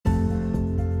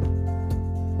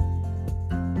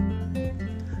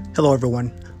Hello,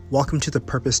 everyone. Welcome to the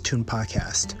Purpose Tune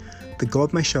podcast. The goal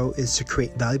of my show is to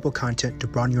create valuable content to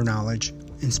broaden your knowledge,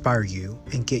 inspire you,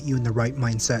 and get you in the right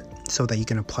mindset so that you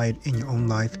can apply it in your own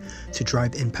life to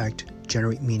drive impact,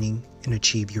 generate meaning, and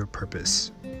achieve your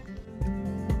purpose.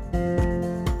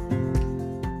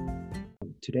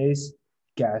 Today's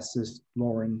guest is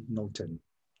Laurent Notin.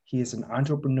 He is an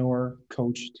entrepreneur,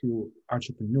 coach to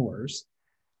entrepreneurs.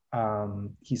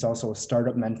 He's also a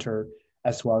startup mentor,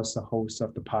 as well as the host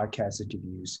of the podcast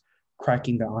interviews,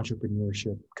 Cracking the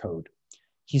Entrepreneurship Code.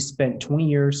 He spent 20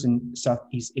 years in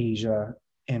Southeast Asia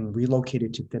and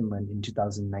relocated to Finland in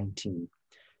 2019.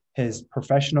 His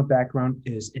professional background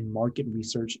is in market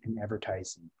research and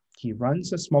advertising. He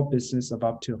runs a small business of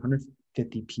up to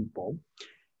 150 people,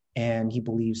 and he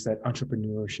believes that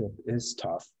entrepreneurship is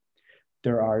tough.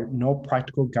 There are no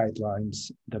practical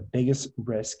guidelines. The biggest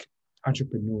risk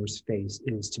entrepreneurs face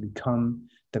is to become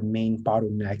the main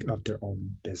bottleneck of their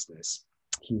own business.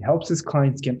 He helps his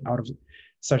clients get out of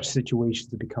such situations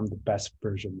to become the best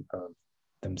version of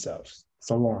themselves.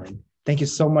 So Laurent, thank you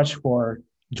so much for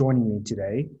joining me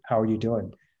today. How are you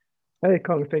doing? Hey,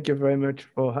 Kong, thank you very much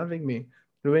for having me.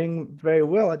 Doing very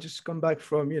well. I just come back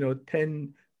from,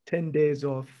 10 days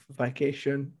of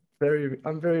vacation.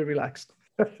 I'm very relaxed.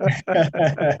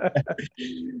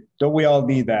 Don't we all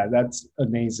need that? That's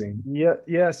amazing. Yeah,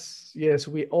 yes,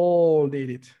 we all need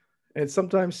it. And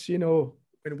sometimes, when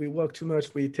we work too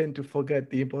much, we tend to forget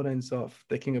the importance of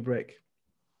taking a break.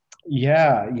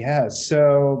 Yeah.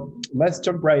 So let's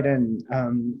jump right in.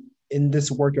 In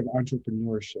this work of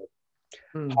entrepreneurship,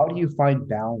 how do you find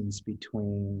balance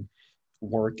between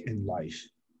work and life?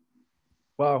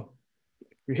 Wow.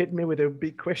 You hit me with a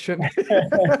big question.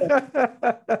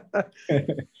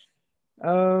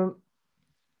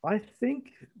 I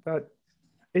think that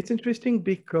it's interesting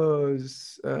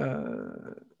because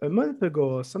a month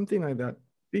ago or something like that,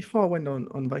 before I went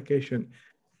on vacation,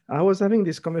 I was having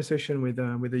this conversation with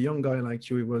a young guy like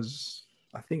you.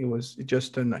 He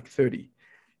just turned like 30.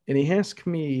 And he asked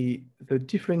me the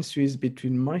differences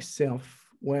between myself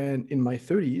when in my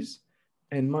 30s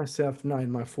and myself now in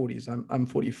my 40s. I'm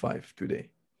 45 today.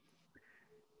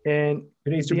 And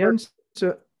the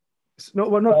answer, no,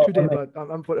 well, not today, but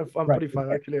I'm 45.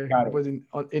 Okay. Actually. It was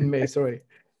in May, sorry.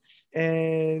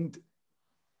 And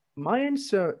my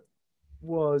answer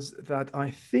was that I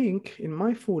think in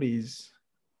my 40s,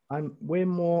 I'm way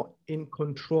more in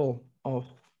control of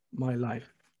my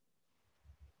life,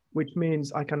 which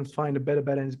means I can find a better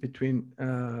balance between,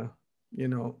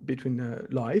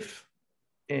 life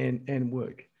and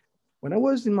work. When I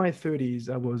was in my 30s,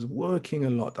 I was working a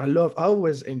lot. I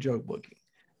always enjoyed working.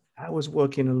 I was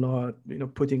working a lot,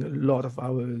 putting a lot of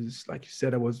hours. Like you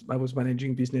said, I was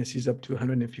managing businesses up to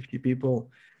 150 people.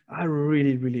 I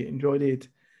really, really enjoyed it.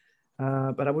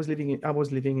 But I was living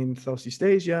in Southeast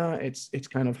Asia. It's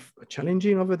kind of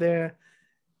challenging over there.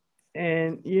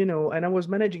 And, and I was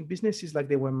managing businesses like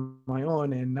they were my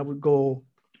own. And I would go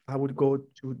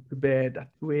to bed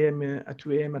at 2 a.m.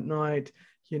 at night,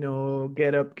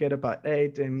 get up at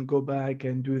 8 and go back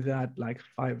and do that like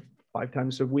five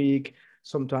times a week,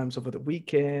 sometimes over the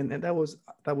weekend. And that was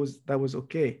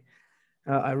okay.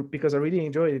 Because I really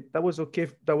enjoyed it. That was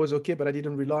okay, but I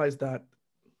didn't realize that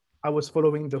I was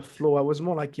following the flow. I was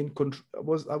more like in control.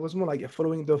 I was more like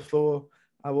following the flow.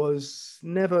 I was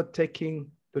never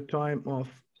taking the time of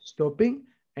stopping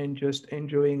and just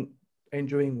enjoying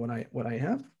what I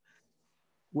have,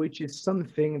 which is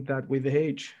something that with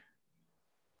age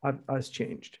has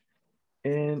changed.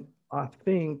 And I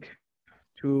think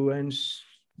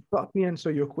partly answer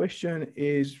your question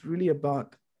is really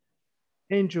about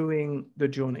enjoying the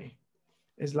journey.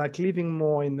 It's like living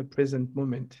more in the present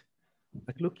moment,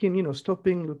 like looking,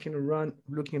 stopping, looking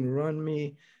around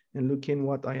me and looking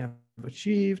what I have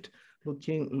achieved,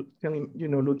 looking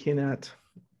at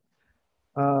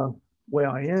where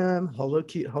I am, how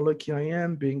lucky I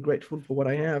am, being grateful for what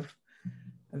I have.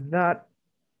 That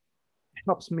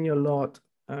helps me a lot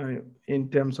in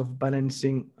terms of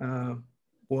balancing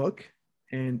work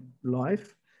and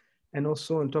life. And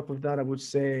also on top of that, I would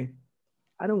say,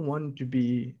 I don't want to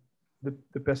be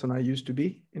the person I used to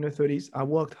be in the 30s. I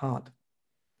worked hard.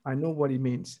 I know what it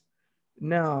means.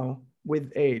 Now,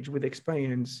 with age, with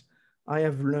experience, I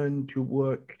have learned to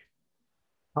work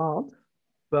hard,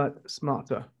 but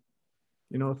smarter.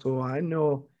 So I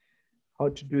know how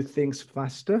to do things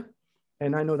faster.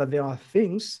 And I know that there are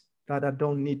things that I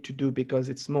don't need to do because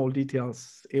it's small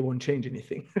details. It won't change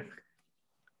anything.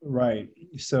 Right.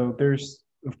 So there's,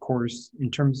 of course,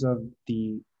 in terms of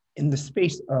in the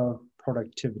space of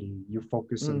productivity, you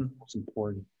focus on the most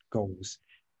important goals.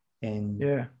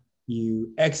 And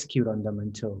you execute on them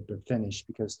until they're finished,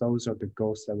 because those are the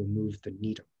goals that will move the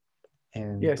needle.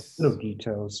 And the little Yes.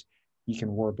 details, you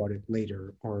can worry about it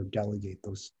later or delegate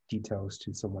those details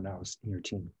to someone else in your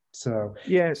team. So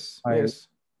Yes. I Yes.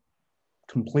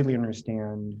 completely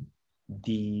understand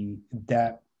the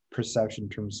that perception in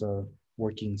terms of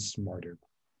working smarter.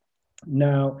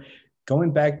 Now,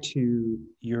 going back to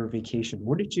your vacation,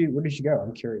 where did you go?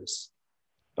 I'm curious.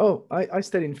 Oh, I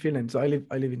stayed in Finland. So I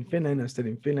live in Finland. I stayed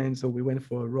in Finland. So we went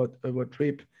for a road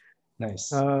trip,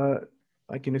 Nice. uh,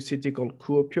 like in a city called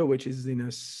Kuopio, which is in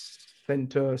a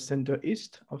center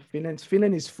east of Finland.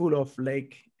 Finland is full of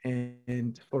lake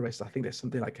and forest. I think there's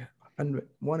something like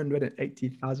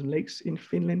 180,000 lakes in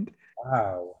Finland.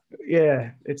 Wow.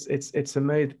 Yeah, it's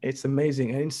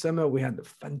amazing. And in summer we had a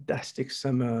fantastic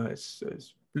summer. It's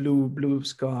blue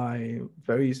sky,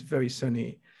 very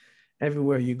sunny.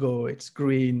 Everywhere you go, it's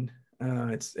green.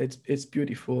 It's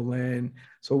beautiful. And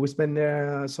so we spent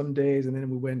there some days, and then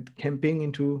we went camping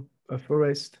into a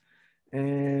forest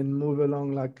and move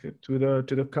along like to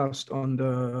the coast on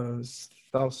the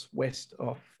southwest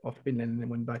of Finland, and then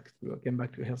came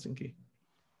back to Helsinki.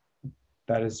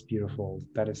 That is beautiful.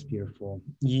 That is beautiful.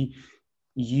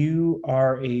 You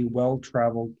are a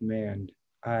well-traveled man.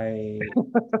 I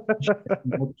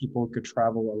more people could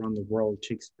travel around the world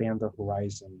to expand the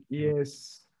horizon and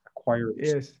Yes, acquire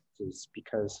yes. experiences,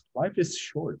 because life is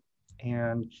short.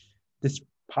 And this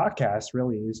podcast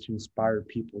really is to inspire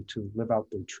people to live out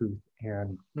their truth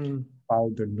and Mm.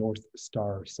 follow their North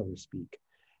Star, so to speak.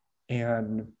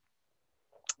 And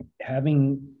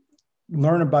having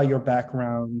learned about your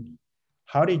background,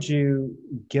 how did you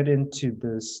get into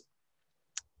this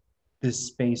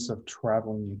space of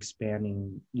traveling,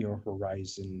 expanding your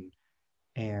horizon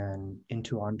and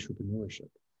into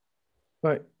entrepreneurship?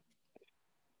 Right.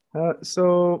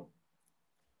 So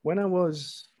when I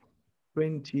was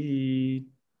 23-ish,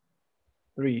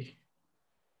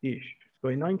 so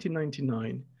in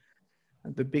 1999,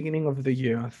 at the beginning of the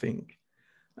year, I think,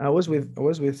 I was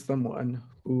with someone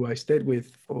who I stayed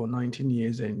with for 19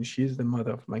 years, and she's the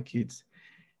mother of my kids.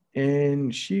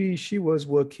 And she was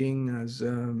working as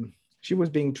she was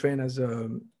being trained as a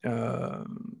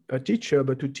teacher,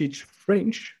 but to teach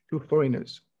French to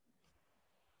foreigners.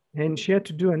 And she had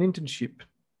to do an internship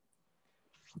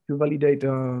to validate,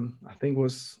 I think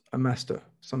was a master,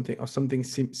 something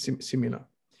similar.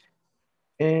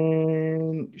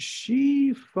 And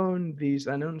she found this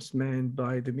announcement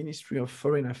by the Ministry of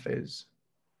Foreign Affairs,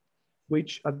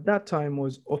 which at that time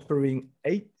was offering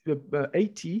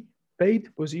 80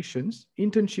 paid positions,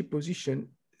 internship position,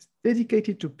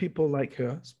 dedicated to people like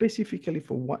her, specifically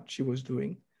for what she was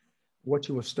doing, what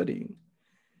she was studying.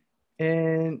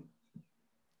 And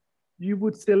you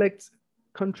would select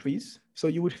countries. So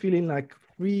you would fill in like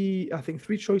three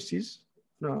choices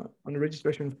on the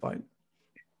registration file.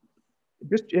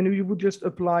 And you would just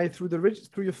apply through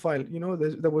your file.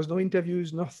 There was no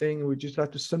interviews, nothing. We just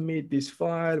had to submit this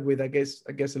file with, I guess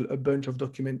a bunch of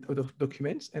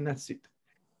documents, and that's it.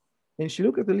 And she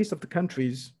looked at the list of the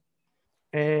countries,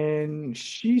 and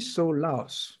she saw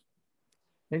Laos,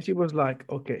 and she was like,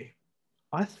 okay,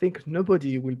 I think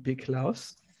nobody will pick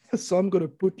Laos. So I'm going to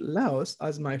put Laos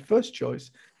as my first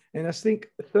choice. And I think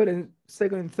second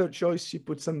and third choice, she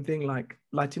put something like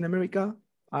Latin America,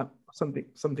 something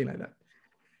like that.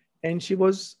 And she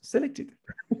was selected.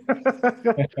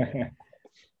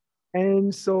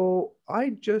 And so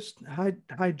I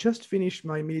just finished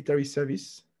my military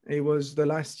service. It was the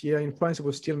last year in France. It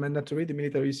was still mandatory, the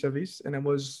military service, and I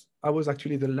was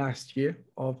actually the last year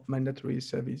of mandatory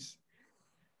service,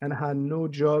 and I had no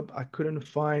job. I couldn't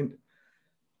find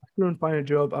a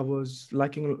job. I was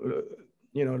lacking,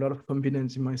 a lot of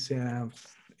confidence in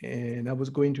myself, and I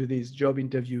was going to these job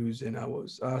interviews, and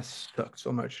I stuck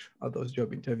so much at those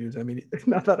job interviews. I mean,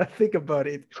 now that I think about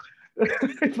it,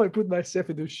 if I put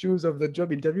myself in the shoes of the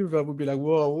job interviewer, I would be like,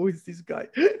 "Whoa, who is this guy?"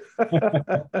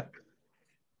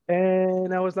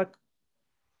 And I was like,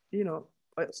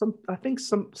 I think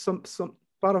some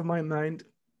part of my mind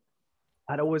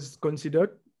had always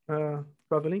considered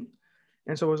traveling.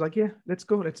 And so I was like, yeah, let's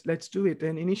go. Let's do it.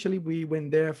 And initially we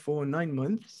went there for 9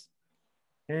 months,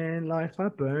 and life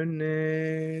happened.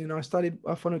 And I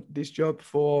found this job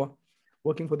for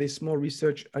working for this small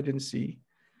research agency.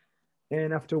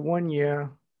 And after 1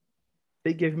 year,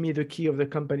 they gave me the key of the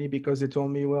company because they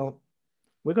told me, well,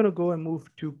 we're going to go and move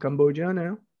to Cambodia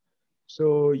now.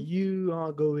 So you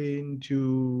are going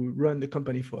to run the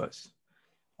company for us.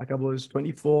 Like I was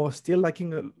 24, still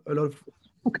lacking a lot of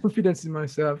confidence in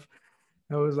myself.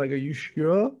 I was like, are you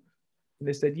sure? And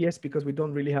they said, yes, because we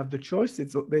don't really have the choice.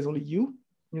 There's only you,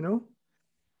 you know?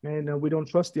 and we don't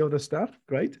trust the other staff,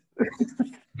 right?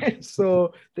 And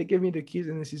so they gave me the keys,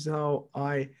 and this is how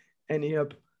I ended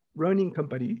up running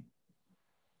company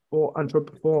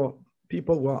for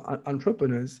people who are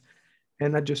entrepreneurs,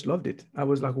 and I just loved it. I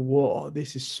was like, whoa,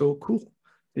 this is so cool.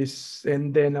 This,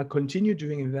 and then I continued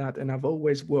doing that, and I've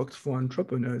always worked for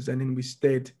entrepreneurs. And then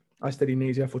I stayed in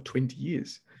Asia for 20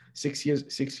 years, 6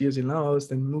 years in Laos,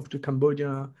 then moved to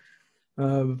Cambodia,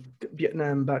 uh,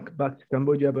 Vietnam, back to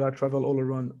Cambodia, but I travel all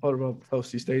around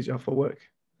Southeast Asia for work.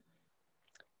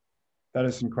 That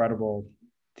is incredible.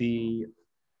 The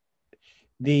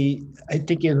I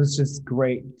think it was just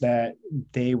great that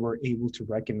they were able to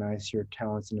recognize your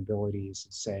talents and abilities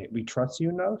and say, we trust you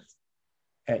enough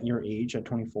at your age at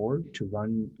 24 to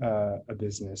run a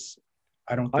business.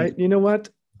 I don't think. You know what?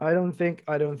 I don't think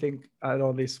at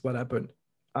all this what happened.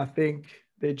 I think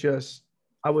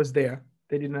I was there.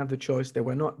 They didn't have the choice. They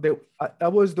were not, I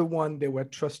was the one they were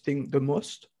trusting the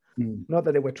most. Mm, Not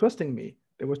that they were trusting me,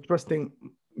 they were trusting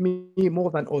me more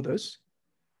than others.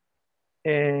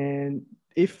 And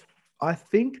if I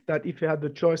think that if they had the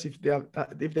choice, if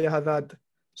they had had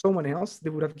someone else, they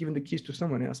would have given the keys to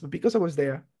someone else. But because I was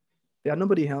there are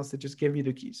nobody else that just gave me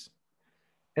the keys.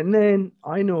 And then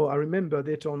I remember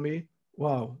they told me,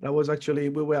 wow, that was actually,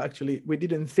 we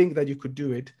didn't think that you could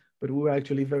do it, but we were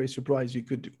actually very surprised you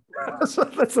could do. So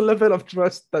that's a level of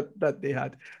trust that they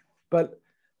had. But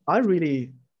I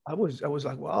really, I was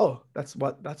like, wow, that's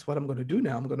what I'm going to do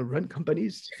now. I'm going to run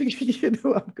companies.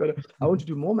 I want to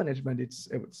do more management.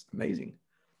 It was amazing.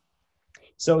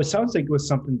 So it sounds like it was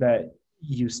something that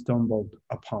you stumbled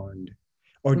upon,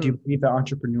 or do you Hmm. believe that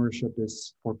entrepreneurship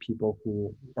is for people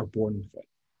who are born with it?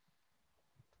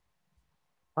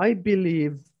 I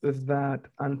believe that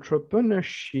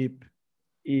entrepreneurship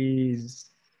is,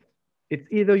 it's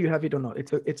either you have it or not.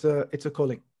 It's a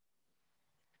calling.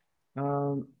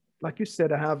 Um, like you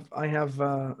said, I have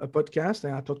a podcast,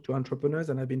 and I talk to entrepreneurs,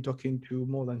 and I've been talking to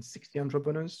more than 60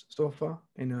 entrepreneurs so far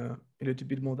in a little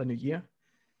bit more than a year.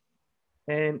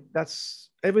 And that's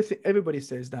everything. Everybody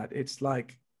says that it's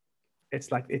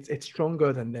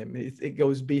stronger than them. It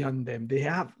goes beyond them. They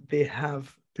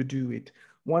have to do it.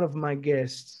 One of my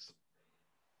guests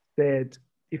said,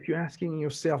 if you're asking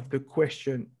yourself the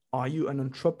question, are you an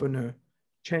entrepreneur?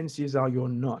 Chances are you're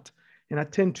not. And I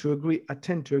tend to agree. I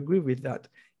tend to agree with that.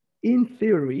 In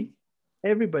theory,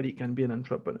 everybody can be an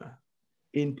entrepreneur.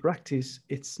 In practice,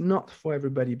 it's not for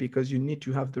everybody because you need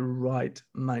to have the right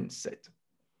mindset.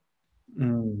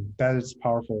 That is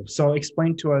powerful. So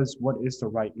explain to us, what is the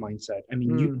right mindset? I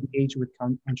mean, you Mm, engage with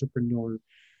entrepreneur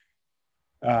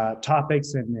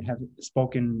topics and have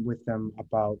spoken with them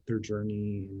about their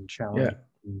journey and yeah. challenge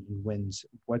and wins.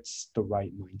 What's the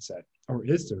right mindset, or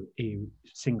is there a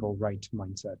single right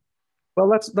mindset? Well,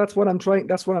 that's what I'm trying.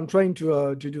 That's what I'm trying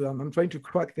to do. I'm trying to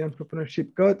crack the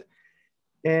entrepreneurship code,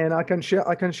 and I can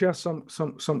share some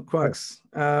Sure. cracks.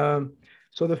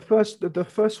 So the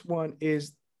first one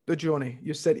is the journey.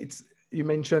 You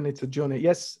mentioned it's a journey.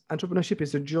 Yes, entrepreneurship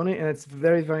is a journey, and it's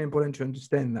very, very important to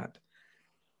understand that.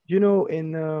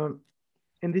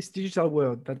 In this digital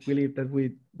world that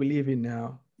we live in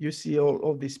now, you see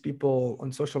all these people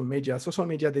on social media. Social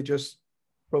media, they just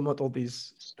promote all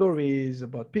these stories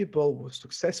about people who are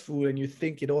successful, and you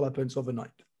think it all happens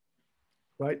overnight,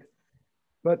 right?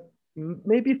 But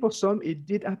maybe for some it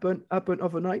did happen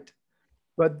overnight,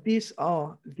 but these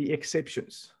are the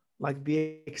exceptions. Like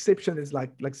the exception is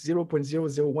like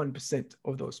 0.001%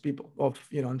 of those people, of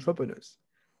entrepreneurs.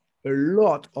 A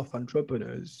lot of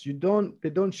entrepreneurs, they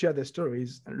don't share their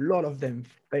stories, and a lot of them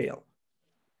fail.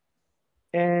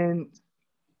 And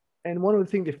and one of the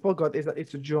things they forgot is that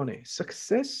it's a journey.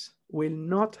 Success will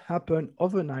not happen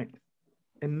overnight,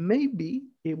 and maybe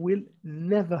it will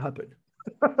never happen.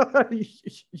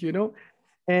 you know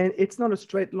and it's not a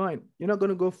straight line. You're not going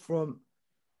to go from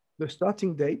the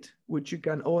starting date, which you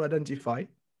can all identify.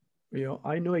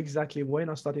 I know exactly when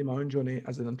I started my own journey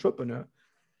as an entrepreneur,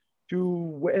 to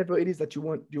wherever it is that you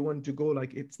want to go.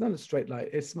 Like, it's not a straight line.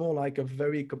 It's more like a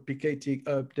very complicated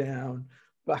up, down,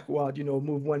 backward,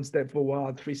 move one step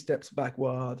forward, three steps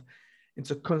backward.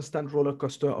 It's a constant roller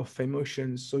coaster of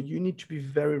emotions. So you need to be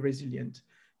very resilient.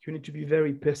 You need to be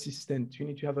very persistent. You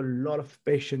need to have a lot of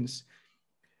patience.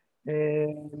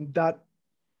 And that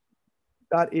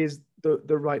is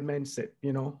the right mindset.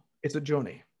 It's a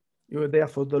journey. You're there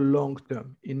for the long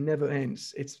term. It never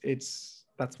ends.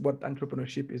 That's what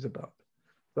entrepreneurship is about.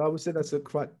 So I would say that's a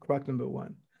crack number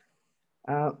one.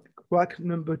 uh, Crack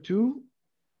number two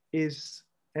is,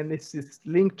 and this is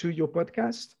linked to your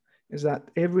podcast, is that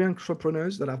every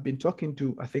entrepreneurs that I've been talking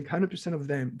to, I think 100% of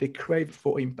them, they crave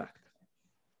for impact.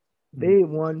 Mm. They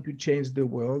want to change the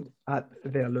world at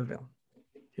their level.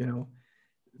 You know,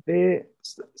 they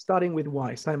starting with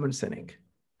why, Simon Sinek.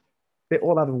 They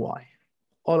all have a why,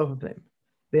 all of them.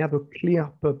 They have a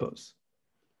clear purpose.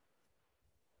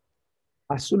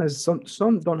 As soon as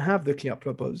some don't have the clear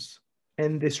purpose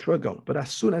and they struggle, but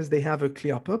as soon as they have a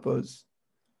clear purpose,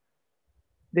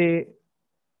 they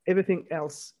everything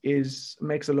else is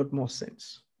makes a lot more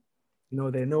sense. You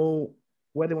know, they know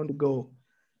where they want to go.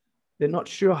 They're not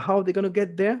sure how they're going to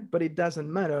get there, but it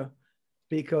doesn't matter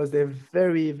because they're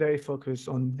very, very focused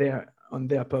on their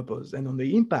purpose and on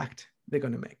the impact they're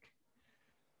going to make.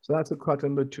 So that's the crack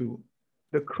number two.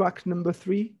 The crack number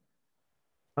three,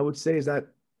 I would say, is that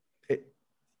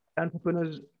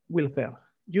entrepreneurs will fail.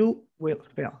 You will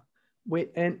fail.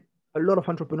 And a lot of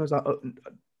entrepreneurs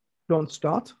don't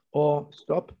start or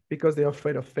stop because they're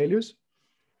afraid of failures.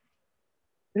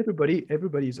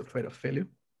 Everybody is afraid of failure.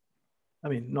 I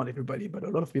mean, not everybody, but a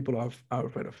lot of people are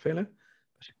afraid of failure.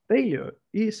 Failure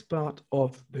is part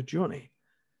of the journey.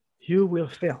 You will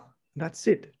fail. That's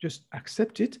it. Just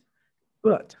accept it.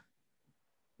 But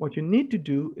what you need to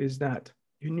do is that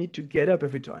you need to get up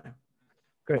every time.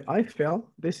 Okay, I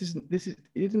fell. It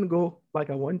didn't go like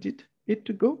I wanted it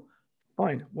to go.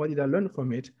 Fine. What did I learn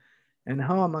from it? And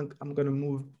how I'm going to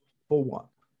move forward?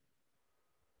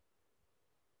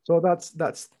 So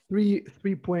that's three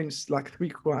points, like three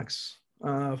cracks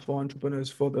for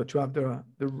entrepreneurs to have the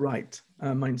right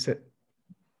mindset.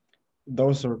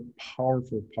 Those are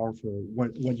powerful,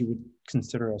 what you would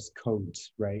consider as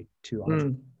codes, right, to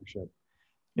entrepreneurship.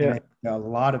 Yeah. And a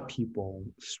lot of people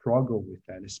struggle with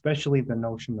that, especially the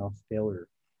notion of failure.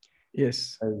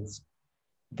 Yes. Because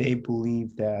they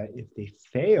believe that if they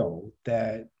fail,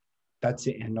 that's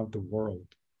the end of the world.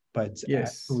 But it's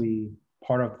actually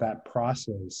part of that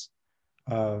process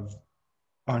of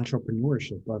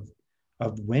entrepreneurship,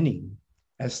 of winning,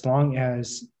 as long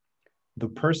as the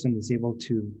person is able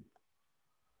to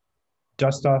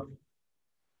dust off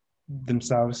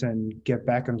themselves and get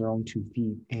back on their own 2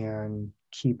 feet and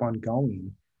keep on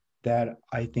going, that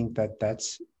I think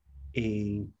that's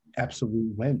a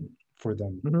absolute win for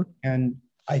them. Mm-hmm. And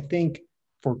I think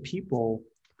for people,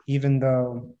 even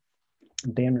though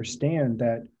they understand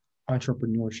that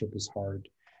entrepreneurship is hard,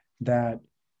 that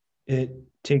it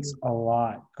takes a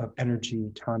lot of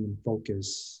energy, time, and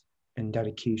focus and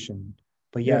dedication,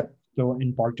 but yet still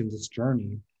embarked in this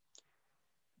journey.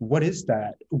 What is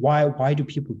that? Why do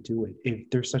people do it if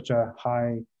there's such a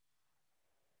high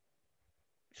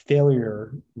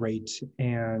failure rate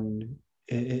and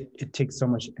it takes so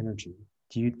much energy?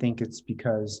 Do you think it's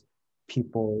because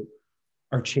people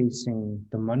are chasing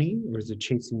the money, or is it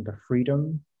chasing the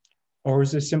freedom, or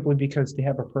is it simply because they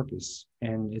have a purpose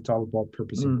and it's all about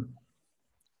purpose?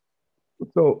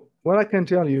 So what I can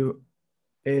tell you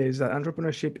is that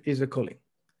entrepreneurship is a calling.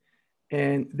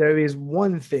 And there is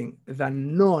one thing that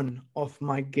none of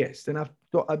my guests, and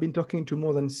I've been talking to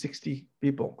more than 60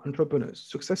 people, entrepreneurs,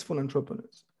 successful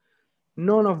entrepreneurs,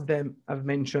 none of them have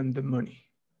mentioned the money.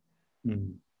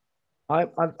 Mm.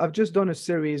 I've just done a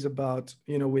series about,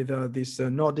 with this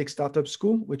Nordic startup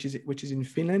school, which is in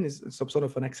Finland, is some sort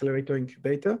of an accelerator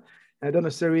incubator. And I've done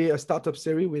a startup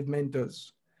series with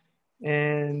mentors.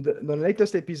 And the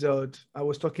latest episode, I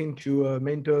was talking to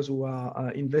mentors who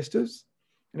are investors,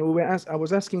 and I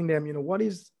was asking them, what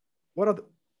are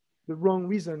the wrong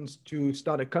reasons to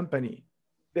start a company?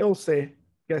 They all say,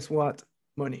 guess what?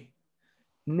 Money.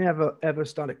 Never ever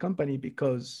start a company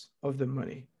because of the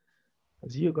money,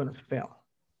 because you're gonna fail,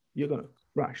 you're gonna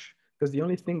crash, because the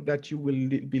only thing that you will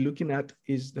be looking at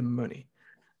is the money.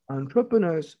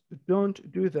 Entrepreneurs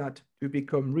don't do that to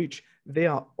become rich.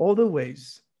 There are other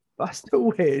ways, faster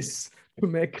ways to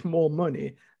make more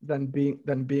money than being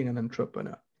an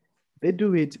entrepreneur. They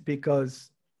do it because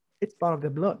it's part of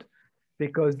their blood,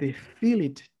 because they feel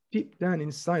it deep down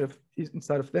inside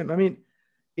of them. I mean,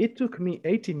 it took me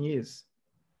 18 years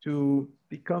to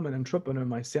become an entrepreneur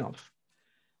myself.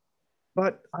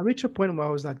 But I reached a point where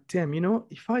I was like, damn,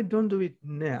 if I don't do it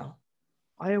now,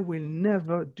 I will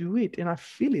never do it. And I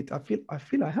feel it. I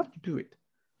feel I have to do it.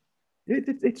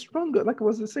 It's stronger. Like I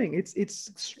was saying,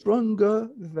 it's stronger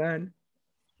than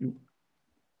you.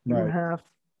 You Right. have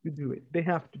to do it. They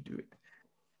have to do it.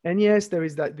 And yes, there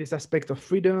is this aspect of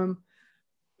freedom.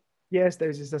 Yes, there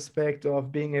is this aspect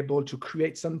of being able to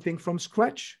create something from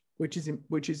scratch, which is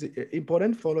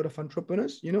important for a lot of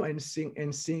entrepreneurs, and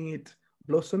seeing it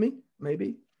blossoming,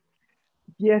 maybe.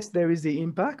 Yes, there is the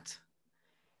impact,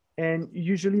 and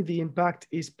usually the impact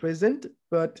is present,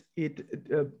 but it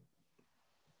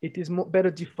is better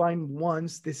defined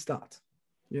once they start,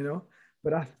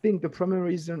 But I think the primary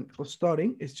reason for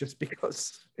starting is just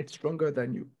because it's stronger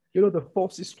than you. You know, the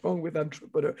force is strong with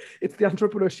entrepreneur. It's the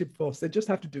entrepreneurship force. They just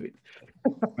have to do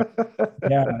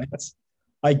Yeah, it.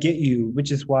 I get you,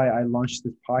 which is why I launched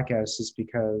this podcast, is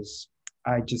because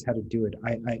I just had to do it.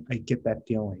 I get that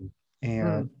feeling.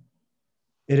 And Mm,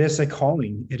 it is a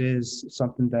calling. It is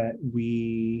something that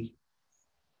we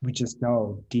just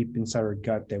know deep inside our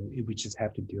gut that we just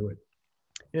have to do it.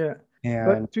 yeah.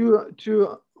 And But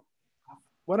to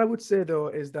what I would say though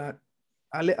is that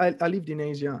I lived in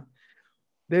Asia.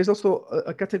 There's also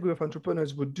a category of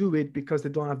entrepreneurs who do it because they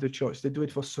don't have the choice. They do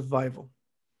it for survival.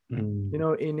 You mm,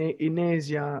 know, in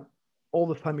Asia, all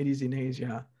the families in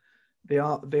Asia, they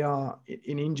are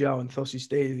in India and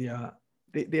Southeast Asia.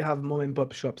 They have mom and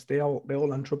pop shops. They're all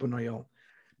entrepreneurial,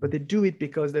 but they do it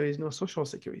because there is no social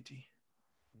security.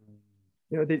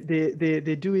 You know,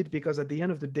 they do it because at the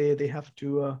end of the day they have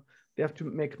to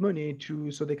make money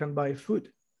to so they can buy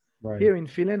food. right, Here in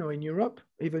Finland or in Europe,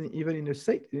 even in the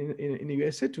state in the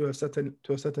USA to a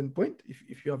certain point,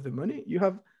 if you have the money, you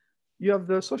have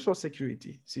the social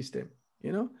security system.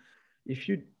 You know, if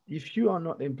you are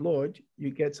not employed, you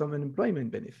get some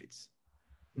unemployment benefits.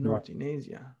 right. Not in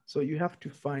Asia, so you have to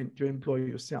find to employ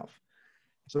yourself.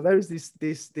 So there is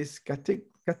this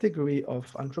category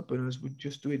of entrepreneurs who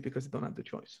just do it because they don't have the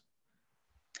choice.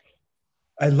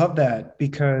 I love that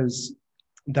because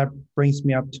that brings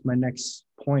me up to my next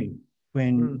point.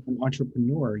 When Mm, an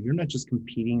entrepreneur, you're not just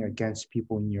competing against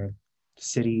people in your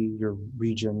city, your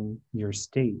region, your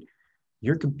state.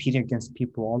 You're competing against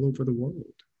people all over the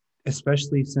world,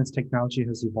 especially since technology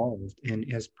has evolved and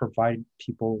has provided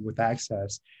people with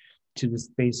access to the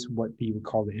space, what you would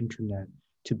call the internet,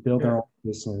 to build their yeah, own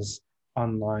business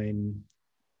online.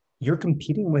 You're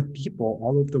competing with people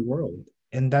all over the world.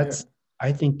 And yeah. that's,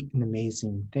 I think, an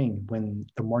amazing thing when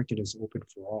the market is open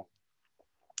for all.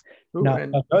 True. Now,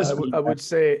 And that I does would mean I that, would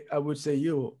say I would say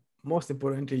you most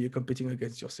importantly you're competing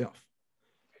against yourself.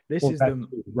 This well, is that the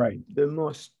too, right. the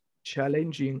most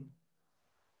challenging.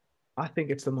 I think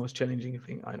it's the most challenging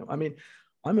thing I know. I mean,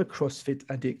 I'm a CrossFit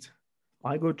addict.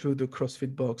 I go to the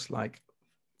CrossFit box like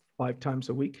 5 times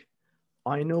a week.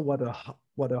 I know what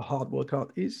a hard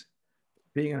workout is.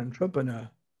 Being an entrepreneur,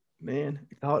 man,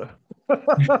 it's harder.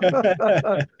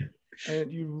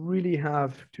 And you really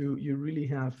have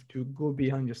to go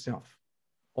behind yourself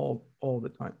all the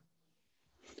time.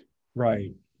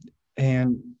 Right.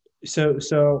 And so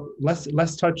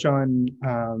let's touch on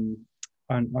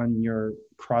your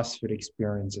CrossFit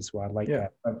experience as well. I like Yeah.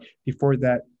 that. But before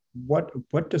that,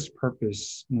 what does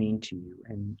purpose mean to you,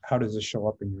 and how does it show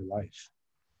up in your life?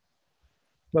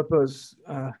 Purpose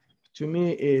to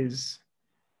me is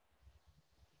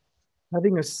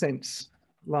having a sense,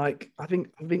 like I think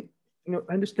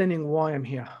understanding why I'm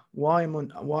here, why am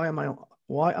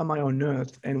I on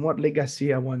earth, and what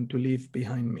legacy I want to leave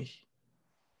behind me.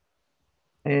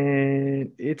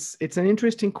 And it's an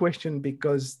interesting question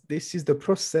because this is the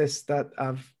process that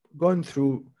I've gone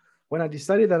through. When I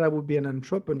decided that I would be an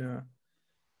entrepreneur,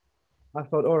 I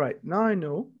thought, all right, now I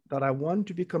know that I want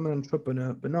to become an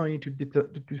entrepreneur, but now I need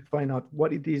to find out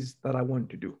what it is that I want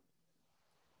to do.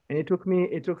 And it took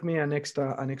me an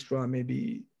extra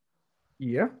maybe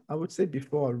year, I would say,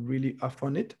 before I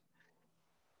found it.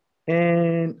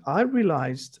 And I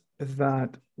realized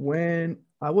that when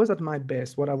I was at my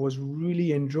best, what I was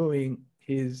really enjoying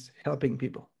is helping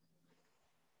people.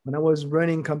 When I was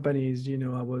running companies,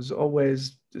 I was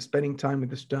always spending time with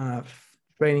the staff,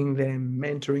 training them,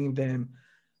 mentoring them.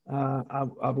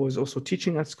 I was also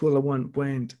teaching at school at one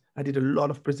point. I did a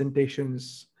lot of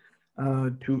presentations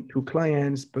to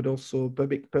clients, but also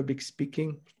public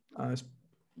speaking. Uh,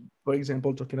 for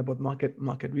example, talking about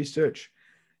market research.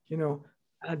 You know,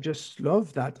 I just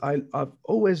love that. I've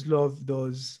always loved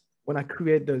those when I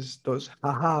create those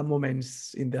aha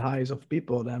moments in the eyes of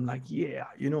people. I'm like, yeah,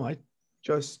 I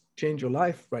just changed your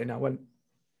life right now. Well,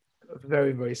 a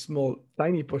very, very small,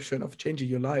 tiny portion of changing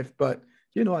your life, but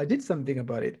I did something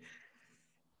about it.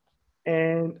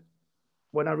 And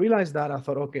when I realized that, I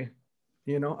thought, okay,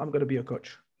 I'm gonna be a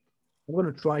coach. I'm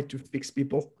gonna try to fix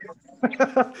people.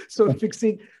 So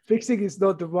fixing is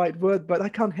not the right word, but I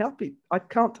can't help it. I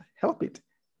can't help it.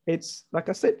 It's like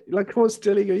I said, like I was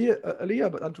telling you earlier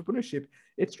about entrepreneurship.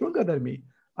 It's stronger than me.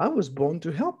 I was born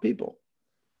to help people.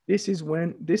 This is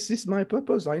my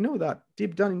purpose. I know that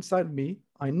deep down inside me.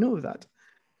 I know that,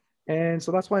 and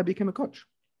so that's why I became a coach.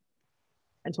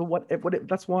 And so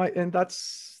that's why, and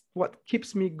that's what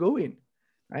keeps me going.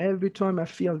 Every time I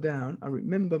feel down, I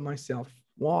remember myself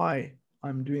why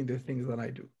I'm doing the things that I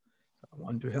do. I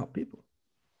want to help people.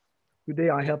 Today,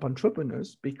 I help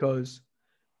entrepreneurs because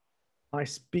I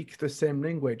speak the same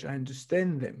language. I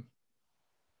understand them.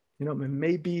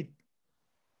 Maybe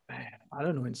I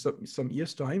don't know, in some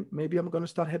years time, maybe I'm going to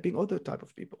start helping other type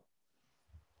of people.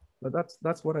 But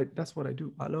that's what I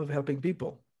do. I love helping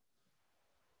people.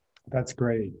 That's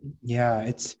great. Yeah,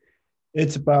 it's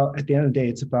about, at the end of the day,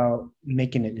 it's about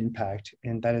making an impact,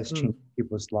 and that is changing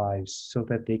people's lives so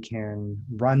that they can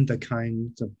run the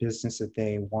kinds of business that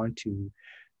they want to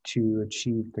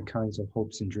achieve the kinds of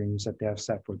hopes and dreams that they have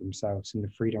set for themselves and the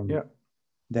freedom Yeah.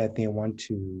 that they want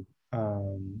to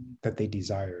that they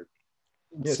desire.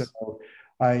 So Yes.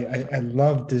 I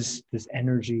love this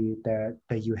energy that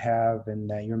you have, and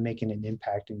that you're making an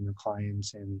impact in your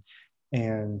clients,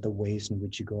 and the ways in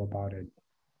which you go about it.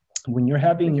 When you're Thank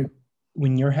having you.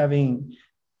 when you're having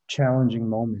challenging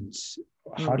moments,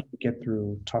 how do Mm. you get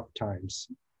through tough times?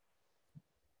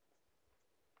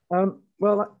 Well,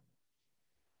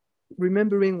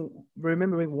 remembering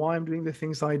why I'm doing the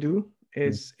things I do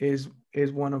Mm,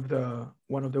 is one of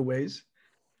the ways.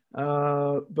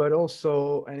 But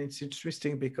also, and it's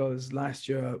interesting because last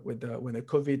year with when the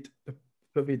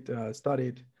COVID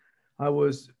started, I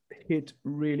was hit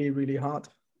really really hard.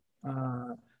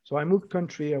 So I moved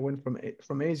country. I went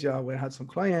from Asia, where I had some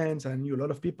clients. I knew a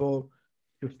lot of people,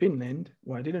 to Finland,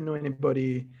 where I didn't know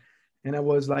anybody, and I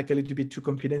was like a little bit too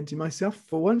confident in myself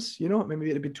for once, maybe a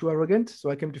little bit too arrogant. So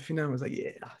I came to Finland. I was like,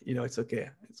 yeah, it's okay.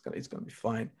 It's gonna be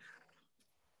fine.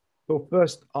 So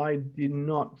first, I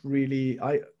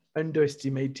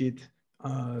underestimated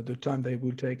the time that it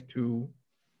will take to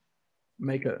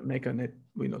make a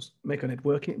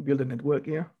networking, build a network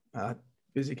here.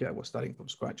 Basically, I was starting from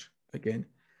scratch again.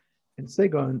 And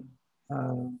second,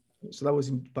 uh, so that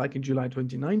was back in July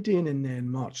 2019, and then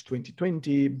March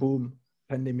 2020, boom,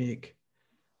 pandemic,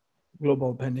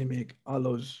 global pandemic. I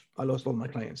lost all my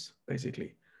clients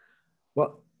basically.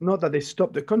 Well, not that they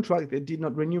stopped the contract; they did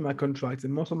not renew my contract,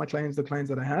 and most of my clients, the clients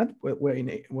that I had, were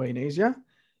in Asia,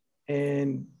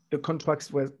 and the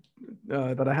contracts were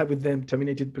that I had with them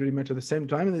terminated pretty much at the same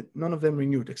time, and none of them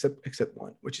renewed except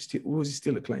one, who was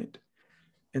still a client.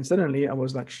 And suddenly I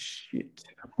was like, shit.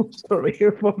 Sorry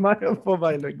for my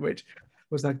language. I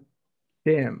was like,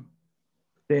 damn,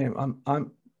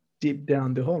 I'm deep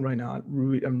down the hole right now. I'm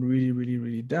really, really,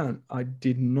 really down. I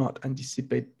did not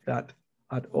anticipate that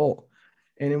at all.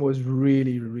 And it was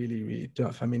really, really, really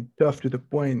tough. I mean, tough to the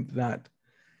point that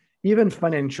even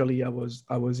financially, I was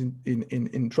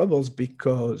in troubles,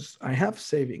 because I have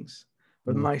savings,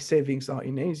 but mm, my savings are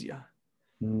in Asia,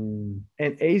 mm.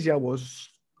 and Asia was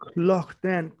locked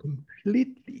in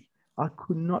completely. I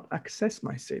could not access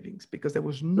my savings because there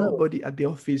was Really? nobody at the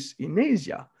office in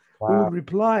Asia who Wow. would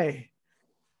reply.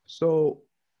 So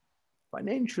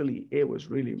financially, it was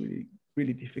really, really,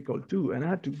 really difficult too. And I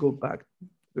had to go back to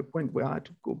the point where I had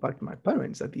to go back to my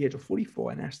parents at the age of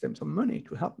 44 and ask them some money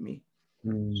to help me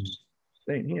Mm.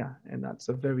 staying here. And that's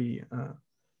a very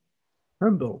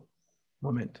humble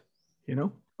moment, you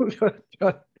know?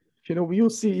 We'll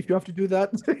see if you have to do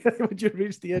that when you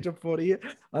reach the age of 40.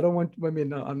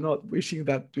 I'm not wishing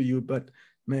that to you, but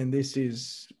man, this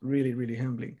is really, really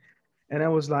humbling. And I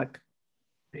was like,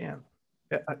 damn,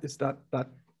 it's that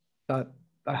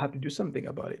I have to do something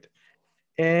about it.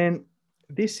 And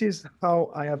this is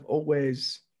how I have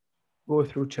always go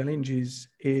through challenges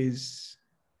is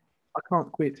I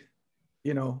can't quit.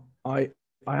 I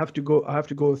have to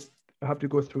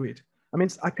go through it. I mean,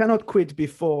 I cannot quit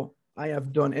before I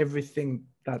have done everything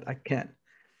that I can.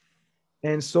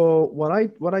 And so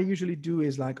what I usually do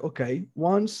is like, okay,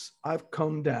 once I've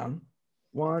calmed down,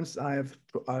 once I've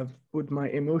put my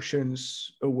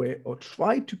emotions away, or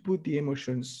try to put the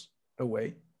emotions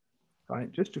away,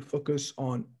 right? Just to focus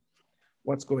on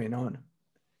what's going on.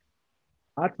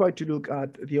 I try to look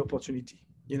at the opportunity.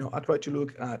 I try to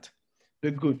look at the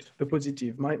good, the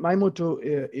positive. My motto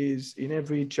is, in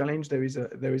every challenge there is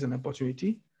an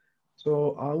opportunity.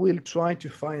 So I will try to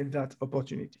find that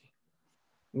opportunity.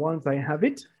 Once I have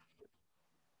it,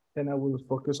 then I will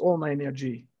focus all my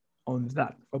energy on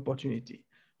that opportunity,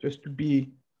 just to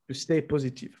stay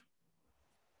positive.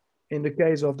 In the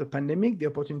case of the pandemic, the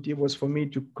opportunity was for me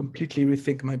to completely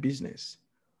rethink my business,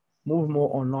 move more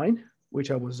online,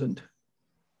 which I wasn't,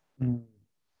 Mm.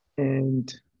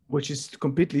 and which is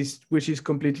completely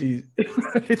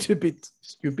a little bit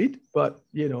stupid, but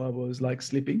I was like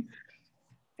sleeping.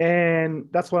 And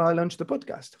that's why I launched the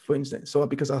podcast, for instance. So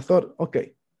because I thought,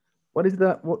 okay, what is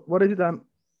that? What is it?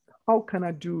 How can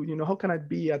I do? How can I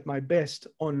be at my best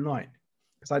online?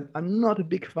 Because I'm not a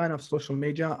big fan of social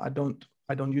media. I don't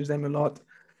use them a lot.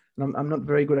 And I'm not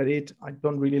very good at it. I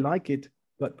don't really like it.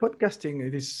 But podcasting,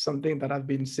 it is something that I've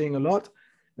been seeing a lot.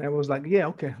 And I was like, yeah,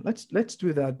 okay, let's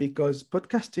do that, because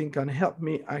podcasting can help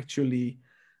me actually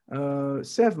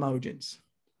serve my audience.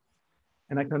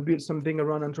 and I can build something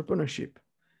around entrepreneurship.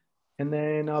 And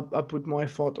then I put more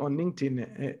effort on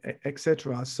LinkedIn,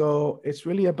 etc. So it's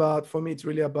really about, for me, it's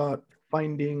really about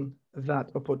finding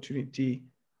that opportunity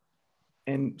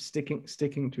and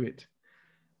sticking to it.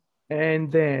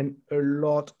 And then a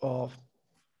lot of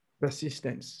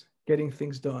persistence, getting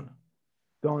things done.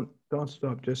 Don't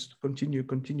stop. Just continue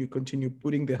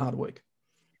putting the hard work.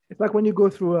 It's like when you go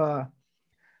through a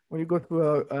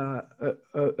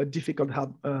difficult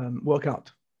hard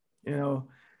workout, you know,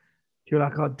 you're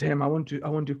like, oh damn, I want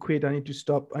to quit. I need to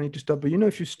stop. But you know,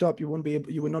 if you stop, you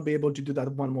will not be able to do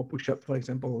that one more push-up, for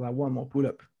example, or that one more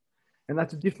pull-up. And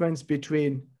that's the difference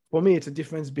between, for me, it's a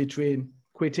difference between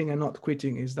quitting and not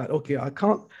quitting. Is that, okay,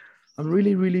 I'm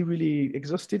really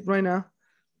exhausted right now.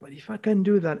 But if I can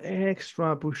do that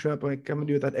extra push-up, or I can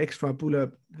do that extra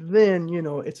pull-up, then, you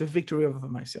know, it's a victory over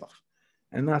myself.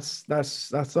 And that's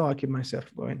how I keep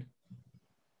myself going.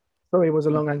 Sorry, it was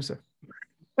a long answer.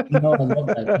 No, I love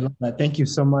that. I love that. Thank you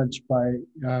so much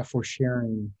for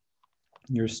sharing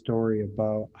your story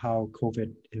about how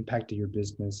COVID impacted your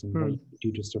business and what you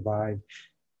do to survive.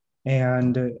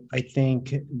 And I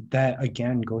think that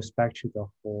again goes back to the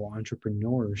whole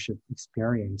entrepreneurship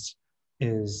experience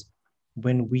is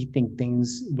when we think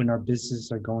things, when our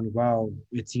businesses are going well,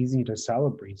 it's easy to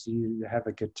celebrate, it's easy to have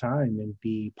a good time and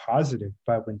be positive.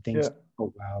 But when things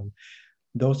go well,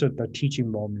 those are the teaching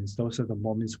moments. Those are the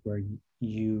moments where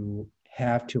you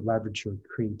have to leverage your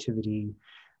creativity,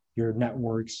 your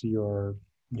networks, your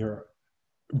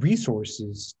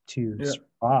resources to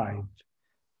survive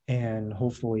and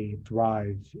hopefully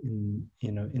thrive in,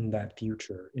 you know, in that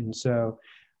future. And so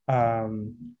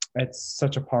it's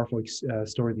such a powerful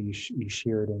story that you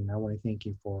shared, and I want to thank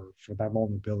you for that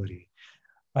vulnerability.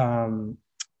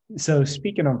 So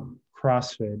speaking of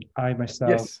CrossFit, I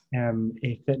myself am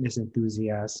a fitness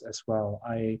enthusiast as well.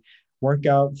 I work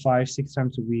out 5-6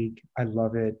 times a week. I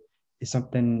love it. It's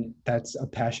something that's a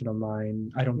passion of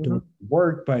mine. I don't do it for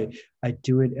work, but I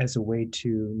do it as a way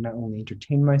to not only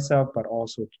entertain myself, but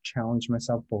also to challenge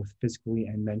myself both physically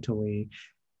and mentally.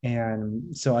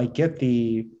 And so I get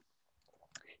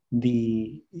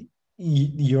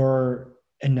your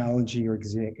analogy or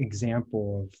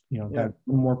example of, you know, that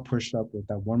one more push up or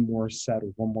that one more set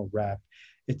or one more rep,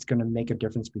 it's going to make a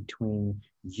difference between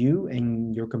you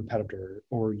and your competitor,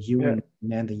 or you and the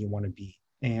man that you want to be.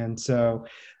 And so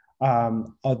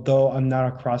although I'm not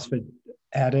a CrossFit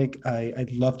addict,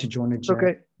 I'd love to join a gym.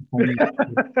 Okay.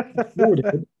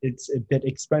 It's a bit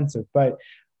expensive, but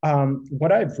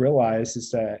what I've realized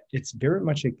is that it's very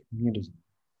much a community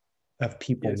of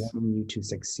people wanting you to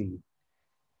succeed.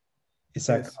 Is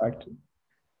that correct?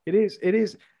 It is.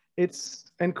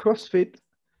 And CrossFit,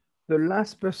 the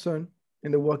last person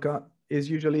in the workout is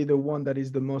usually the one that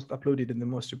is the most uploaded and the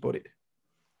most supported,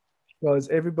 because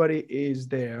everybody is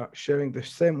there sharing the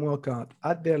same workout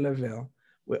at their level.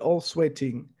 We're all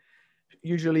sweating.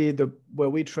 Usually where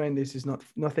we train, this is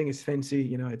nothing is fancy.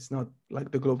 You know, it's not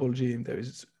like the global gym. There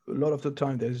is a lot of the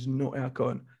time, there's no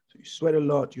aircon. So you sweat a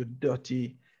lot, you're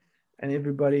dirty, and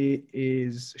everybody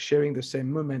is sharing the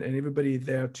same moment, and everybody is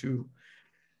there to,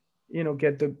 you know,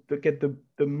 get the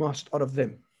most out of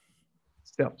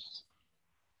themselves.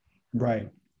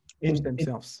 Right. Push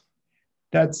themselves.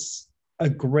 That's a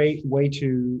great way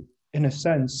to, in a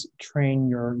sense, train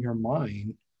your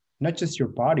mind, not just your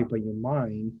body, but your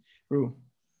mind. True.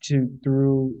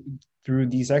 Through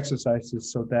these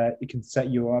exercises, so that it can set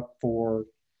you up for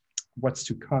what's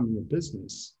to come in your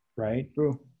business, right?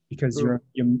 True. Because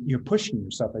you're pushing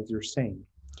yourself, as you're saying.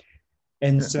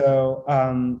 And so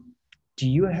do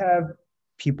you have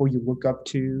people you look up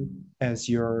to as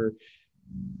you're,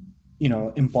 you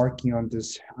know, embarking on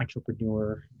this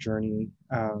entrepreneur journey,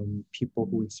 people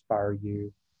who inspire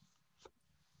you?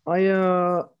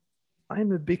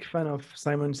 I'm a big fan of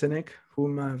Simon Sinek,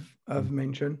 whom I've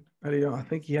mentioned earlier. I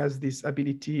think he has this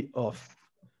ability of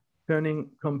turning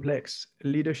complex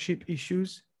leadership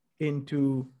issues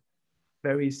into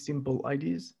very simple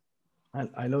ideas.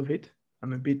 I love it.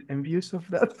 I'm a bit envious of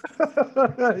that.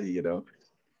 You know,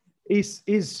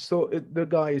 the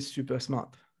guy is super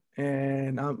smart,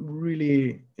 and I'm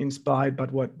really inspired by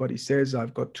what he says.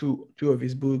 I've got two of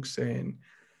his books, and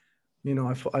you know,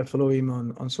 I follow him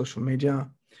on social media.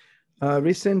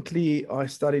 Recently, I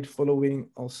started following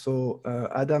also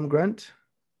Adam Grant.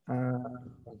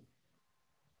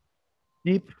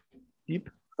 Deep.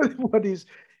 What is?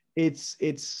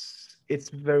 It's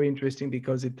very interesting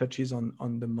because it touches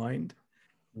on the mind.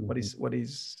 What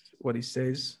he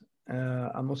says.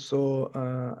 I'm also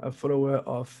a follower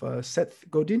of Seth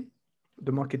Godin,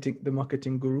 the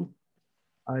marketing guru.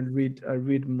 I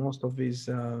read most of his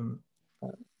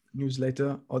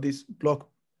newsletter or this blog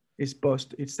is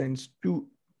post. It sends 2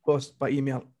 posts by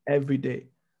email every day,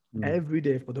 every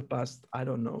day for the past, I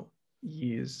don't know,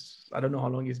 years. I don't know how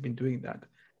long he's been doing that.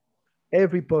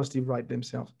 Every post he write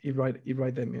themselves. He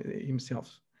write them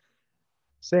himself.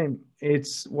 Same.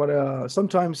 It's what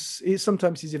sometimes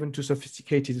he's even too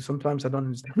sophisticated. Sometimes I don't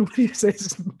understand what he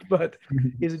says, but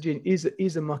he's a genius.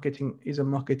 He's a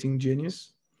marketing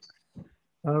genius.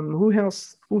 Who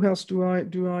else do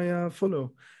I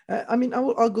follow? I mean,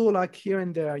 I'll go like here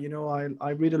and there. You know,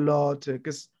 I read a lot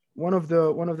because one of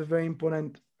the very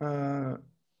important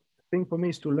thing for me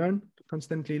is to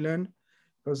constantly learn,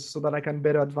 because so that I can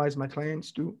better advise my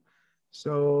clients too.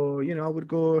 So, you know, I would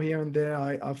go here and there.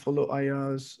 I follow.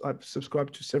 I subscribe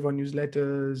to several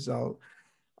newsletters.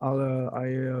 I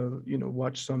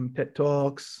watch some TED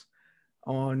talks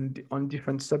on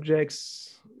different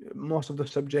subjects. Most of the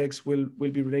subjects will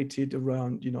be related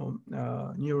around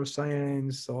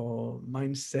neuroscience or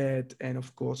mindset, and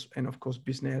of course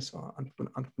business or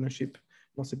entrepreneurship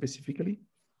more specifically.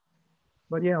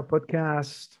 But yeah,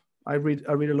 podcast. I read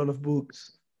a lot of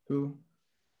books too.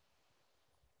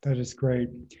 That is great.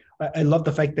 I love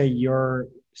the fact that you're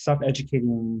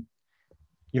self-educating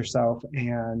yourself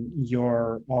and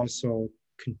you're also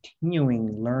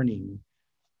continuing learning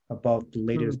about the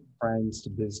latest trends to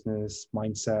business,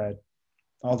 mindset,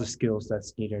 all the skills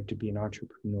that's needed to be an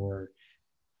entrepreneur.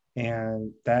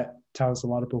 And that tells a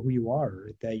lot about who you are,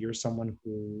 that you're someone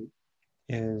who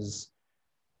is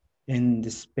in the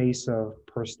space of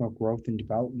personal growth and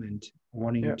development,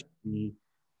 wanting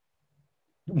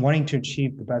to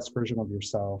achieve the best version of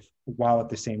yourself while at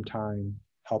the same time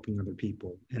helping other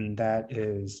people. And that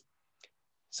is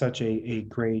such a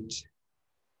great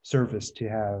service to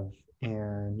have,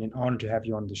 and an honor to have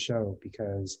you on the show,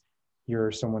 because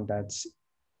you're someone that's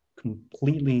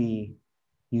completely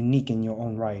unique in your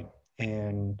own right.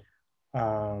 And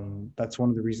that's one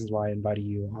of the reasons why I invited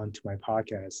you onto my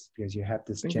podcast, because you have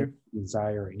this genuine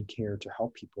desire and care to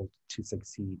help people to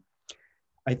succeed.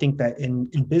 I think that in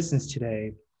business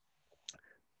today,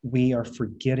 we are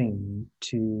forgetting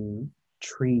to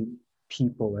treat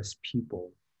people as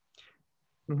people.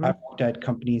 I've worked at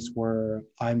companies where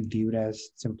I'm viewed as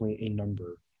simply a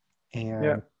number,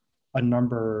 and a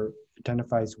number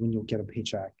identifies when you'll get a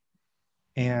paycheck.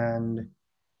 And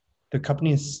the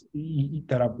companies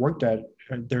that I've worked at,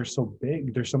 they're so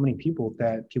big. There's so many people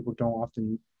that people don't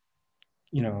often,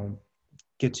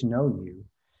 get to know you.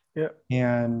 Yeah.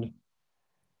 And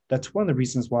that's one of the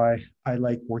reasons why I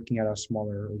like working at a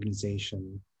smaller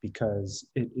organization, because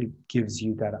it gives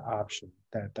you that option,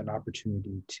 that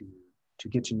opportunity to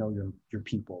get to know your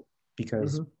people.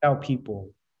 Because without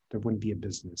people, there wouldn't be a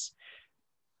business.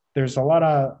 There's a lot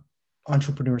of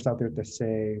entrepreneurs out there that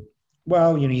say,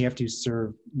 well, you have to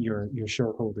serve your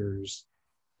shareholders.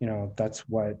 That's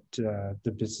what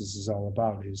the business is all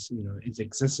about. Is its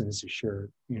existence is sure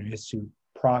is to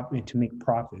make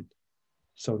profit,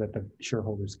 so that the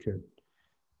shareholders could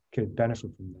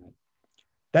benefit from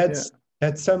that.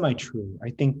 That's semi-true. I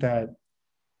think that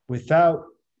without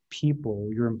people,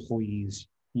 your employees,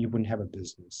 you wouldn't have a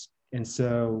business. And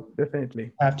so definitely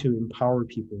you have to empower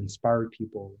people, inspire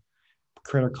people,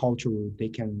 create a culture where they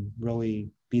can really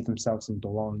be themselves and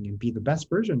belong and be the best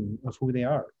version of who they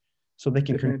are, so they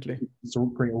can create a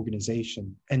great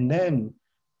organization and then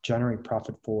generate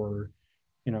profit for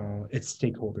its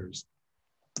stakeholders.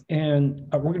 And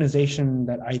an organization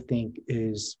that I think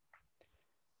is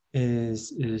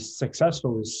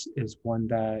successful is one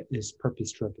that is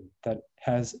purpose driven, that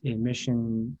has a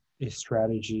mission, a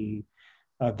strategy,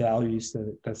 values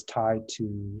that's tied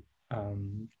to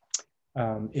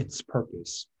its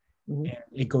purpose. And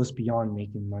it goes beyond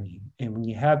making money. And when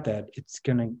you have that,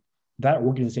 that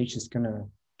organization is gonna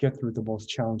get through the most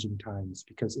challenging times,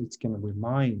 because it's gonna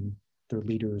remind their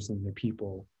leaders and their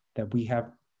people that we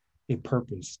have a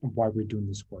purpose of why we're doing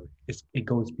this work. It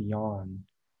goes beyond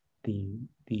the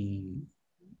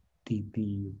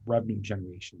revenue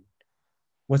generation.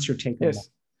 What's your take on that?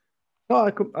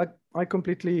 No, I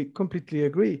completely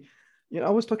agree. I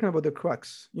was talking about the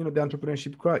cracks, the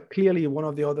entrepreneurship crack. Clearly, one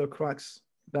of the other cracks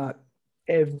that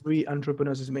every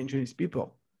entrepreneur is mentioning is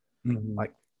people.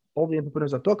 Like all the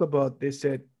entrepreneurs I talk about, they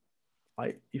said,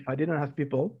 if I didn't have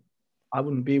people, I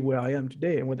wouldn't be where I am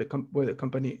today, and where the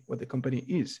company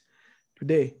is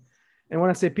today. And when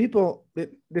I say people,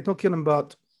 they're talking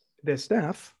about their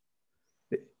staff,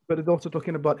 but they're also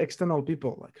talking about external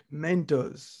people like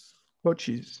mentors,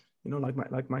 coaches,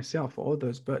 like myself or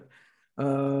others, but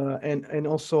and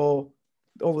also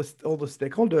all the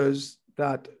stakeholders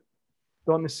that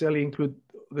don't necessarily include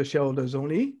the shareholders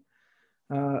only,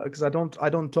 because I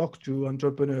don't talk to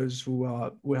entrepreneurs who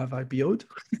have IPO'd,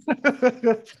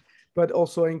 but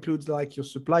also includes like your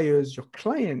suppliers, your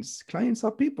clients. Clients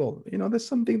are people. You know, there's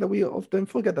something that we often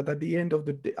forget, that at the end of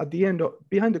the day,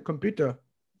 behind the computer,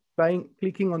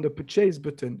 clicking on the purchase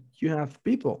button, you have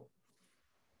people.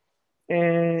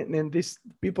 And these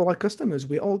people are customers.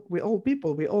 We all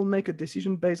people. We all make a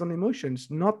decision based on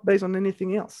emotions, not based on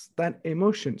anything else than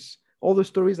emotions. All the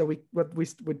stories that we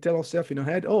would tell ourselves in our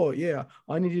head. Oh yeah,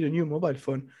 I needed a new mobile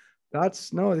phone.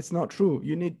 It's not true.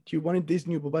 You wanted this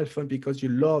new mobile phone because you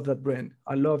love that brand.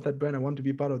 I love that brand. I want to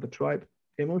be part of the tribe.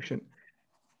 Emotion.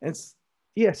 And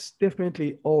yes,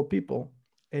 definitely all people.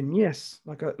 And yes,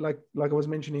 like I was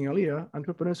mentioning earlier,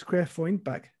 entrepreneurs create for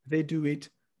impact. They do it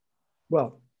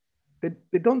well.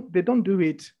 They don't do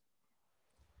it.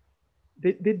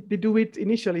 They do it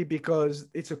initially because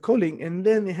it's a calling, and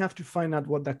then they have to find out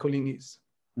what that calling is.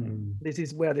 This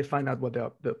is where they find out what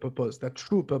the purpose, their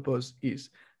true purpose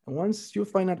is. And once you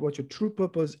find out what your true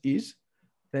purpose is,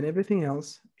 then everything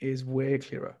else is way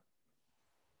clearer.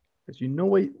 Because you know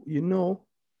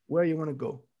where you want to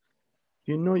go.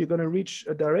 You know you're going to reach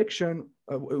a direction.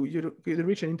 You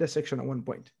reach an intersection at one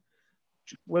point.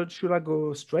 Well, should I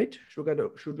go straight? Should I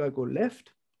go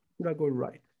left? Should I go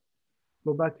right?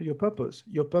 Go back to your purpose.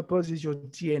 Your purpose is your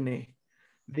DNA.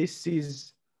 This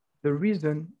is the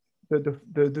reason,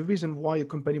 the reason why a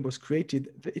company was created.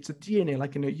 It's a DNA,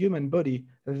 like in a human body.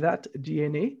 That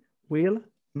DNA will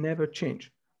never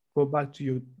change. Go back to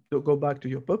your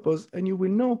purpose, and you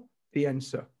will know the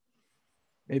answer.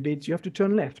 Maybe you have to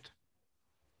turn left.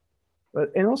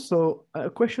 And also a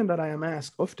question that I am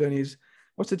asked often is,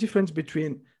 what's the difference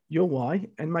between your why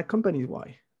and my company's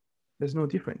why? There's no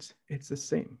difference. It's the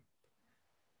same.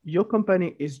 Your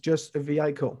company is just a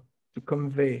vehicle to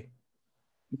convey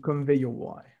your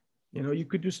why. You know, you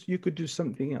could do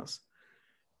something else.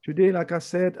 Today, like I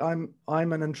said, I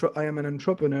am an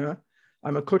entrepreneur.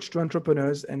 I'm a coach to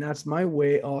entrepreneurs, and that's my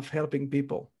way of helping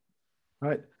people,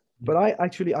 right? But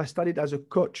I started as a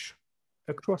coach,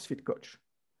 a CrossFit coach.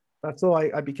 That's how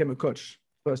I became a coach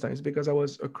first time. It's because I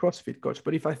was a CrossFit coach.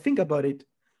 But if I think about it,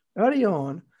 early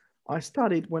on, I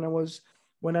started when I was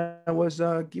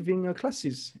giving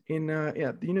classes in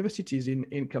the universities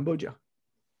in Cambodia.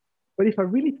 But if I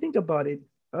really think about it,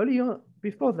 earlier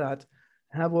before that,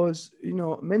 I was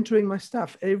mentoring my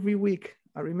staff every week.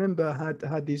 I remember I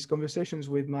had these conversations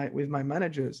with my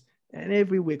managers, and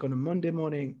every week on a Monday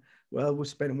morning, well, we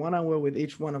spend 1 hour with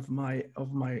each one of my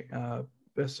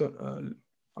person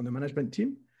on the management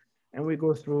team, and we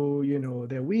go through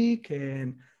their week,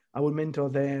 and I will mentor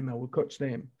them, I will coach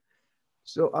them.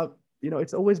 So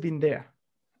it's always been there.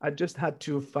 I just had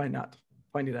to find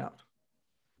it out.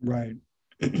 Right.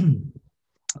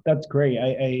 That's great.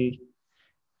 I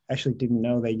actually didn't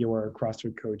know that you were a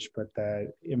CrossFit coach, but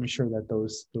that I'm sure that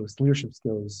those leadership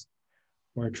skills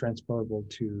were transferable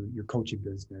to your coaching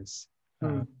business.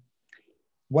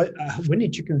 When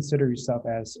did you consider yourself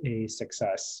as a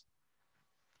success?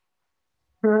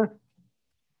 Or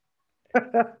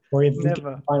if you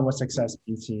can find what success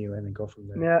means to you and then go from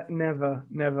there. Never.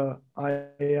 I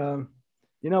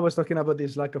was talking about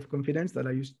this lack of confidence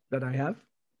that I have.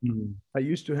 I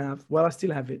used to have. Well, I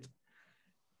still have it.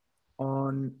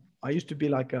 I used to be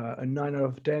like a 9 out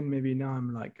of 10. Maybe now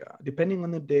I'm like, depending on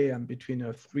the day, I'm between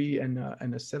a 3 and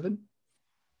a 7.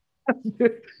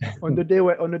 on the day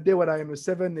when I am a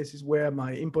 7, this is where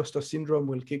my imposter syndrome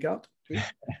will kick out.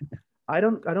 I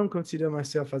don't consider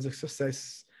myself as a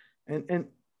success, and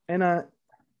I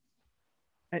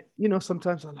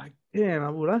sometimes I'm like, damn, I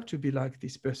would like to be like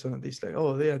this person, and this, like,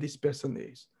 oh yeah, this person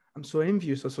is. I'm so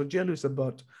envious or so jealous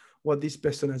about what this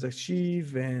person has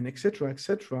achieved, and etc.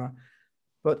 etc.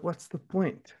 But what's the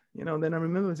point? Then I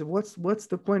remember, what's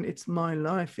the point? It's my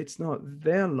life. It's not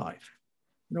their life.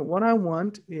 What I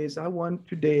want is, I want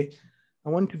to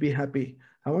be happy.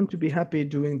 I want to be happy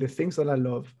doing the things that I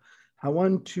love. I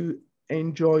want to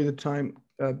enjoy the time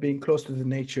being close to the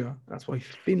nature. That's why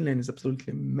Finland is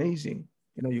absolutely amazing.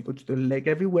 You go to the lake,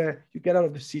 everywhere you get out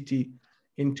of the city,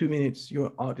 in 2 minutes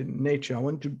you're out in nature. I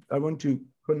want to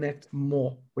connect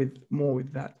more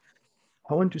with that.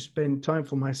 I want to spend time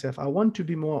for myself. I want to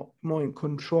be more in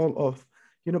control of,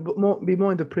 but be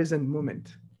more in the present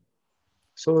moment,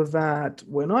 so that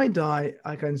when I die,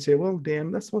 I can say, well,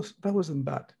 damn, that wasn't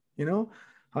bad.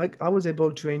 I was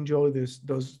able to enjoy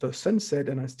the sunset,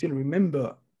 and I still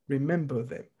remember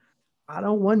them. I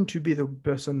don't want to be the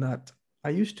person that I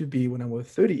used to be when I was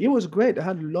 30. It was great. I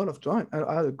had a lot of time.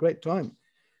 I had a great time.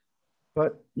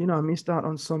 But, I missed out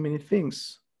on so many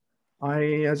things.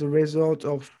 As a result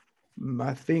of,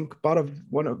 I think part of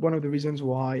one of the reasons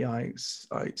why I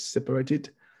separated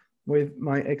with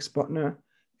my ex-partner,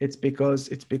 it's because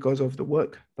of the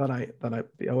work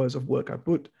the hours of work I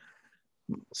put.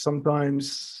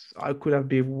 Sometimes I could have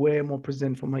been way more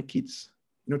present for my kids.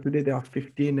 Today they are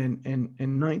 15 and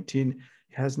 19. It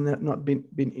has not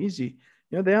been easy.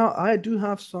 I do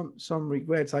have some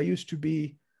regrets. I used to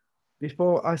be,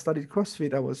 before I started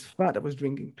CrossFit, I was fat. I was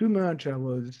drinking too much. I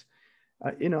was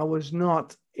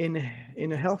not in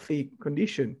a healthy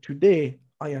condition. Today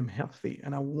I am healthy,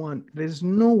 and there's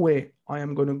no way I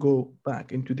am going to go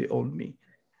back into the old me.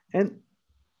 And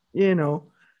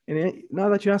now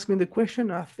that you ask me the question,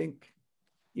 I think,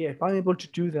 yeah, if I'm able to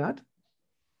do that,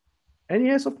 and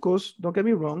yes, of course, don't get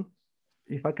me wrong,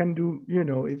 if I can do,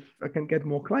 if I can get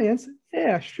more clients,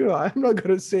 yeah, sure. I'm not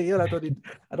going to say, yeah,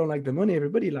 I don't like the money.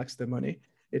 Everybody likes the money.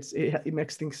 It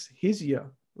makes things easier,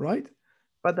 right?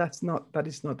 But that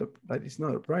is not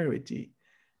a priority.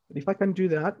 But if I can do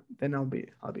that, then I'll be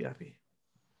happy.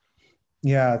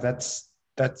 Yeah, that's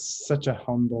such a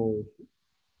humble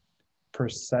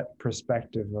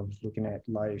perspective of looking at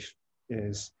life.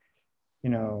 Is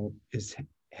is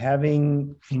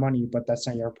having money, but that's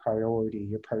not your priority.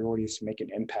 Your priority is to make an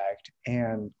impact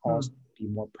and also be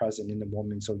more present in the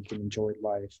moment so you can enjoy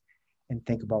life and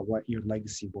think about what your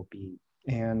legacy will be.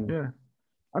 And yeah,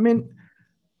 I mean,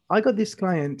 I got this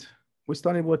client. We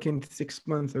started working 6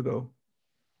 months ago.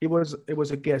 It was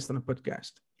a guest on a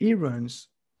podcast. He runs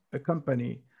a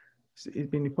company. He's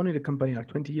been running the company like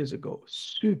 20 years ago.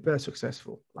 Super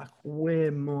successful, like way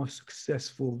more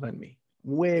successful than me.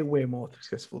 Way more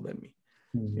successful than me.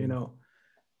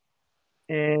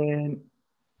 And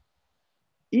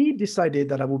he decided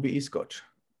that I would be his coach.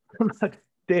 I'm like,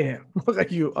 damn,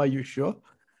 are you sure?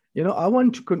 I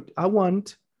want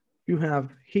to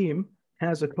have him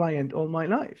as a client all my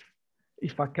life.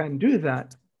 If I can do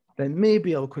that, then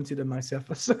maybe I'll consider myself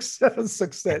a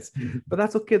success. But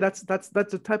that's okay. That's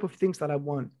the type of things that I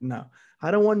want now.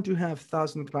 I don't want to have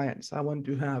 1,000 clients. I want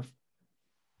to have,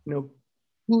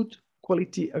 good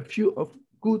quality, a few of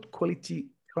good quality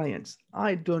clients.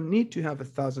 I don't need to have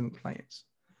 1,000 clients.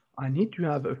 I need to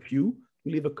have a few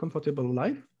to live a comfortable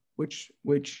life, which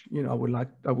I would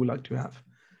like to have.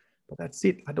 But that's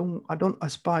it. I don't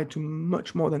aspire to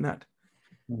much more than that.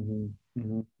 Mm-hmm,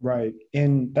 mm-hmm. Right.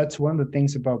 And that's one of the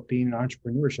things about being an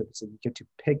entrepreneurship is that you get to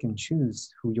pick and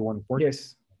choose who you want to work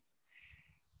yes.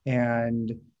 with.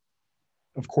 And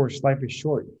of course, life is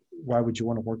short. Why would you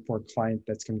want to work for a client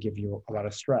that's going to give you a lot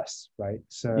of stress, right?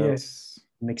 So yes.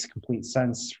 it makes complete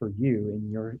sense for you in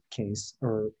your case,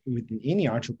 or with any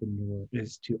entrepreneur,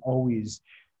 is to always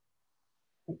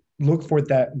look for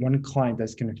that one client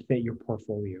that's going to fit your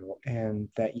portfolio and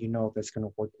that that's going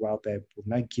to work well, that will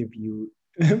not give you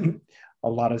a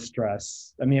lot of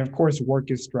stress. I mean, of course,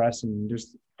 work is stress, and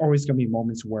there's always going to be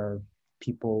moments where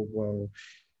people will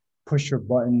push your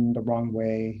button the wrong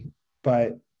way,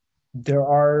 but there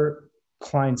are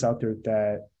clients out there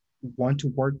that want to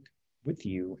work with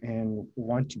you and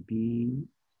want to be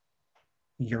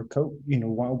your coach,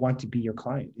 want to be your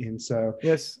client. And so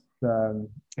Yes.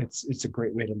 it's a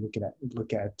great way to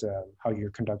look at how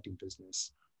you're conducting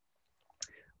business.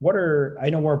 I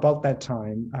know we're about that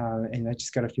time, and I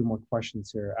just got a few more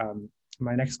questions here.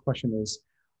 My next question is,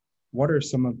 what are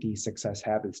some of the success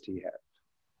habits do you have?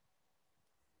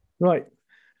 Right.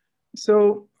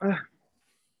 So,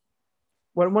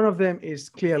 well, one of them is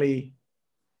clearly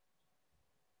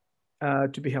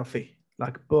to be healthy,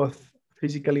 like both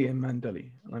physically and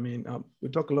mentally. I mean, we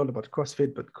talk a lot about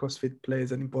CrossFit, but CrossFit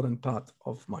plays an important part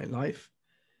of my life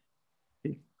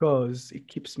because it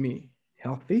keeps me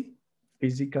healthy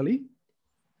physically.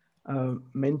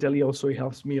 Mentally, also, it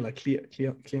helps me like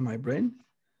clear my brain.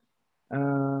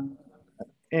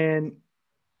 And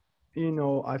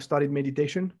I've started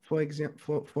meditation, for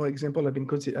example.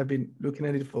 I've been looking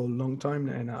at it for a long time,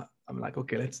 and I'm like,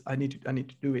 okay, I need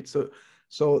to do it.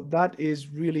 So that is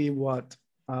really what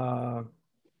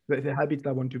the habit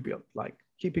I want to build, like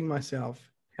keeping myself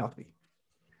healthy.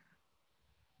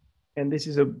 And this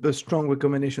is a strong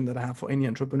recommendation that I have for any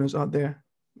entrepreneurs out there.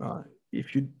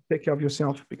 If you take care of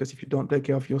yourself, because if you don't take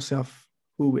care of yourself,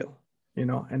 who will?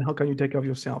 And how can you take care of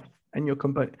yourself and your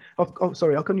company?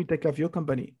 Sorry, how can you take care of your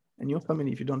company and your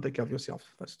family if you don't take care of yourself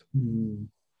first?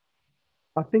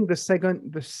 I think the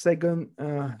second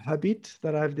habit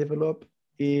that I've developed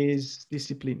is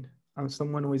discipline. I'm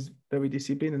someone who is very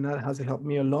disciplined, and that has helped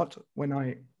me a lot when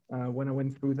I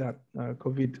went through that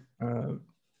COVID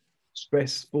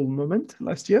stressful moment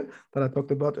last year that I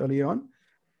talked about earlier on.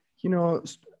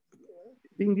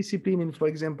 Being disciplined in, for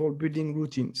example, building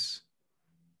routines,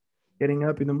 getting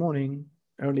up in the morning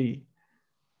early,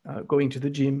 going to the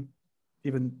gym,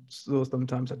 Even so,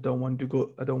 sometimes I don't want to go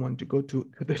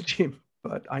to the gym,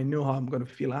 but I know how I'm going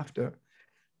to feel after,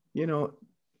 you know,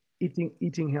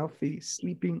 eating healthy,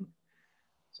 sleeping.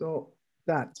 So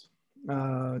that,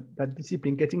 that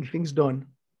discipline, getting things done,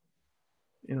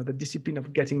 the discipline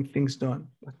of getting things done,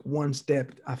 like one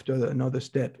step after another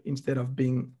step, instead of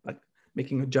being like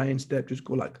making a giant step, just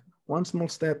go like one small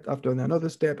step after another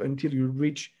step until you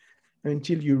reach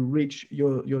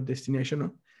your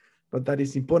destination. But that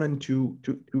is important to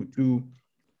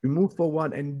move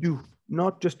forward and do,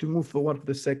 not just to move forward for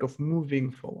the sake of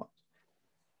moving forward.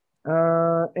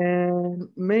 And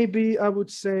maybe I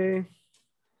would say,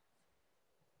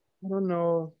 I don't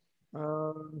know.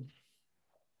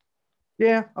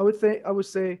 Yeah, I would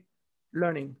say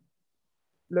learning.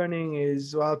 Learning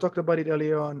is, well, I talked about it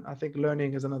earlier on. I think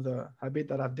learning is another habit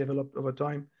that I've developed over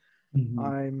time. Mhm.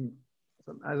 I'm,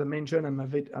 as I mentioned, I'm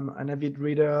an avid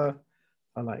reader.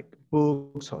 I like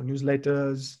books or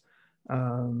newsletters,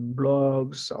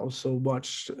 blogs. I also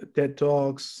watch TED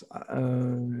Talks. I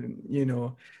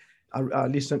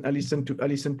listen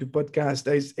to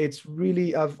podcasts. It's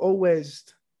really, I've always,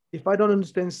 if I don't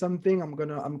understand something, I'm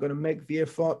gonna make the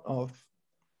effort of,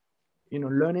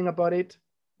 learning about it.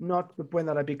 Not to the point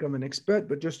that I become an expert,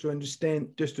 but just to understand,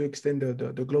 just to extend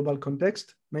the global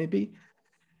context, maybe.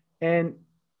 And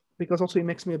because also it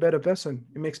makes me a better person.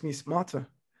 It makes me smarter.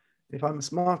 If I'm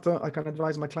smarter, I can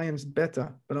advise my clients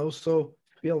better, but I also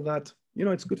feel that,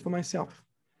 it's good for myself.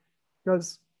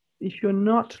 Because if you're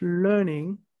not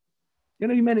learning,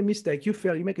 you made a mistake, you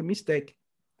fail, you make a mistake,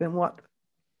 then what?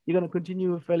 You're going to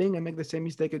continue failing and make the same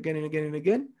mistake again and again and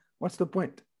again. What's the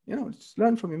point? Just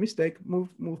learn from your mistake, move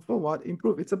forward,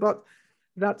 improve. It's about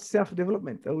that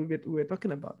self-development that we were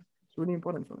talking about. It's really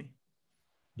important for me.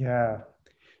 Yeah.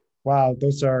 Wow,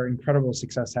 those are incredible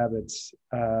success habits.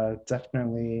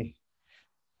 Definitely,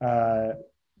 uh,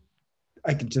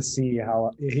 I can just see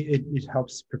how it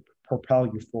helps propel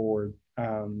you forward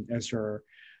as you're,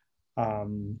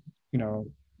 um, you know,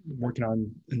 working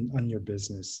on your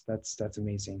business. That's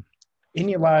amazing.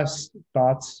 Any last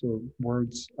thoughts or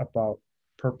words about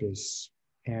purpose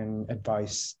and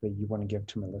advice that you want to give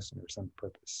to my listeners on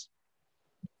purpose?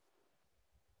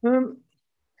 Um,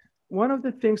 One of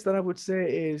the things that I would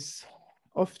say is,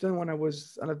 often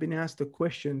and I've been asked the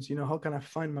questions, how can I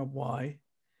find my why?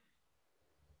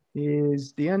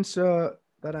 Is the answer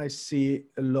that I see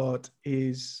a lot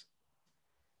is,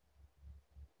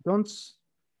 don't,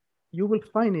 you will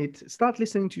find it, start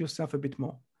listening to yourself a bit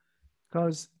more,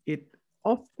 because it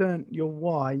often, your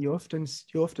why, you often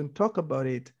talk about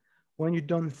it when you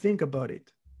don't think about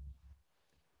it.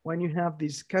 When you have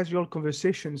these casual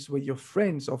conversations with your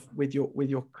friends or with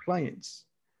your clients,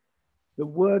 the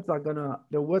words are gonna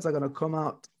come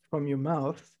out from your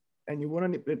mouth, and you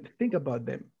won't even think about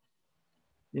them,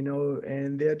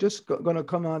 and they're just gonna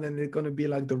come out, and they're gonna be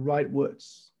like the right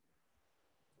words.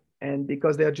 And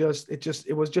because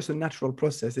it was just a natural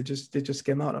process. It just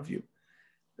came out of you.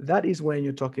 That is when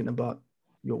you're talking about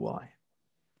your why.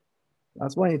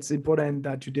 That's why it's important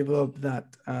that you develop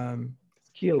that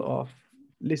skill of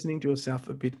listening to yourself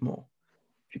a bit more.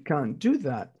 If you can't do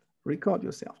that, record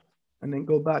yourself, and then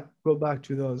go back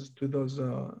to those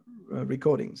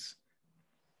recordings.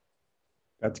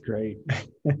 That's great.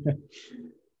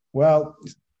 Well,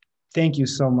 thank you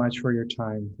so much for your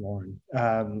time, Lauren.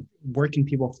 Where can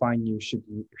people find you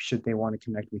should they want to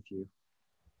connect with you?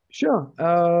 Sure.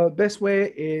 Best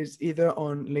way is either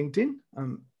on LinkedIn.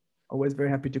 I'm always very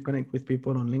happy to connect with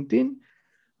people on LinkedIn.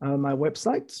 My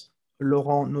website,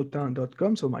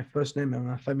 laurentnotin.com. So my first name and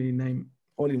my family name,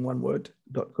 all in one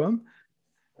word.com.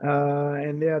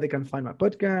 And there they can find my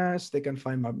podcast, they can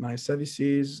find my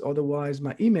services. Otherwise,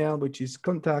 my email, which is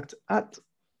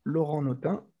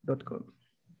contact@laurentnotin.com.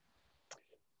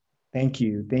 Thank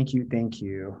you, thank you, thank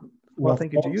you. Well, Well,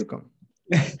 thank you to folks, you, Con.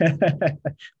 of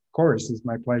course, it's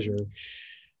my pleasure.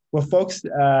 Well, folks,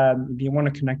 if you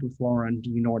want to connect with Lauren,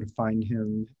 you know where to find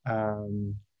him.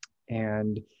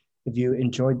 And if you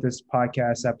enjoyed this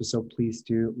podcast episode, please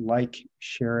do like,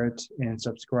 share it, and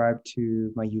subscribe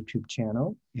to my YouTube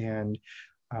channel. And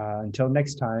until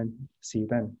next time, see you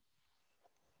then.